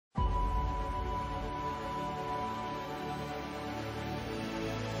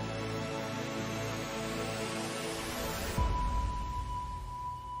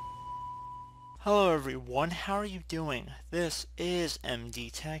Hello everyone, how are you doing? This is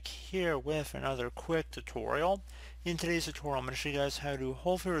MD Tech here with another quick tutorial. In today's tutorial I'm going to show you guys how to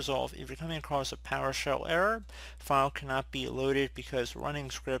hopefully resolve if you're coming across a PowerShell error. File cannot be loaded because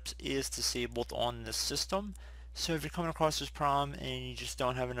running scripts is disabled on the system. So if you're coming across this problem and you just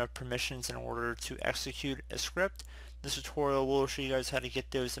don't have enough permissions in order to execute a script, this tutorial will show you guys how to get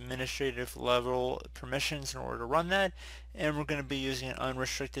those administrative level permissions in order to run that, and we're going to be using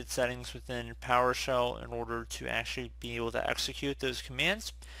unrestricted settings within PowerShell in order to actually be able to execute those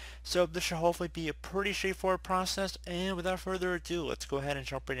commands. So this should hopefully be a pretty straightforward process, and without further ado, let's go ahead and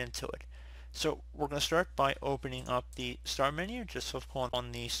jump right into it. So we're going to start by opening up the Start menu. Just click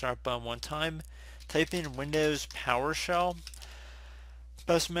on the Start button one time. Type in Windows PowerShell.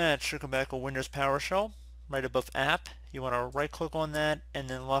 Best match should come back on Windows PowerShell. Right above App, you want to right click on that and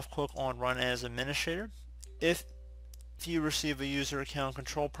then left click on Run as Administrator. If you receive a user account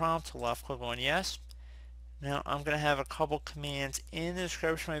control prompt, left click on Yes. Now I'm going to have a couple commands in the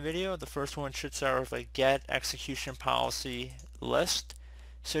description of my video. The first one should start with a Get-ExecutionPolicy List.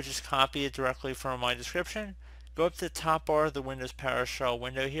 So just copy it directly from my description. Go up to the top bar of the Windows PowerShell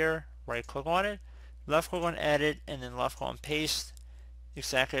window here, right click on it, left click on Edit, and then left click on Paste,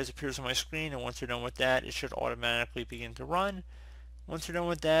 exactly as it appears on my screen. And once you're done with that, it should automatically begin to run. Once you're done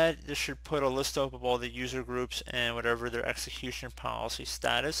with that, this should put a list up of all the user groups and whatever their execution policy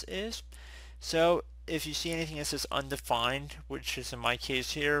status is. So if you see anything that says undefined, which is in my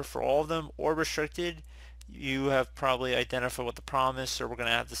case here for all of them, or restricted, you have probably identified what the problem is, so we're going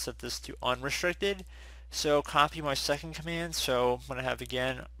to have to set this to unrestricted. So copy my second command, so I'm going to have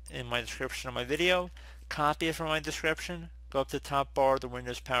again in my description of my video, copy it from my description, go up to the top bar of the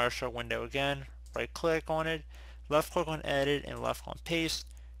Windows PowerShell window again, right click on it, left click on Edit, and left click on Paste.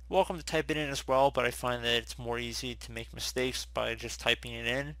 Welcome to type it in as well, but I find that it's more easy to make mistakes by just typing it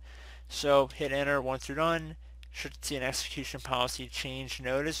in. So hit enter once you're done. Should see an execution policy change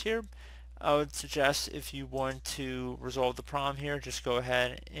notice here. I would suggest if you want to resolve the problem here, just go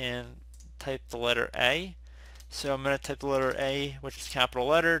ahead and type the letter A. So I'm going to type the letter A, which is capital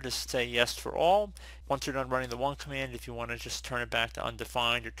letter, to say yes for all. Once you're done running the one command, if you want to just turn it back to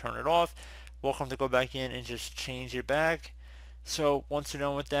undefined or turn it off, welcome to go back in and just change it back. So once you're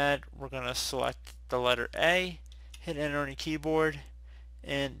done with that, we're going to select the letter A, hit enter on your keyboard,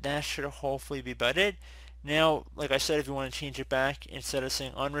 and that should hopefully be about it. Now, like I said, if you want to change it back, instead of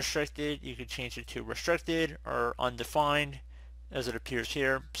saying unrestricted, you could change it to restricted or undefined as it appears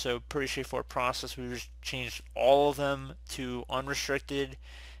here. So pretty straightforward process. We just changed all of them to unrestricted,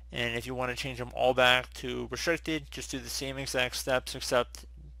 and if you want to change them all back to restricted, just do the same exact steps except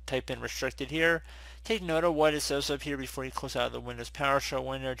type in restricted here. Take note of what it says up here before you close out the Windows PowerShell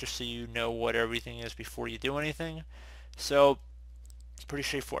window, just so you know what everything is before you do anything. So pretty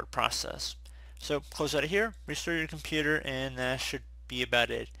straightforward process. So close out of here, restart your computer, and that should be about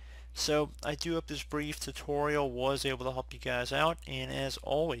it. So I do hope this brief tutorial was able to help you guys out, and as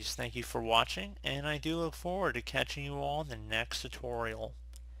always, thank you for watching, and I do look forward to catching you all in the next tutorial.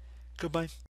 Goodbye.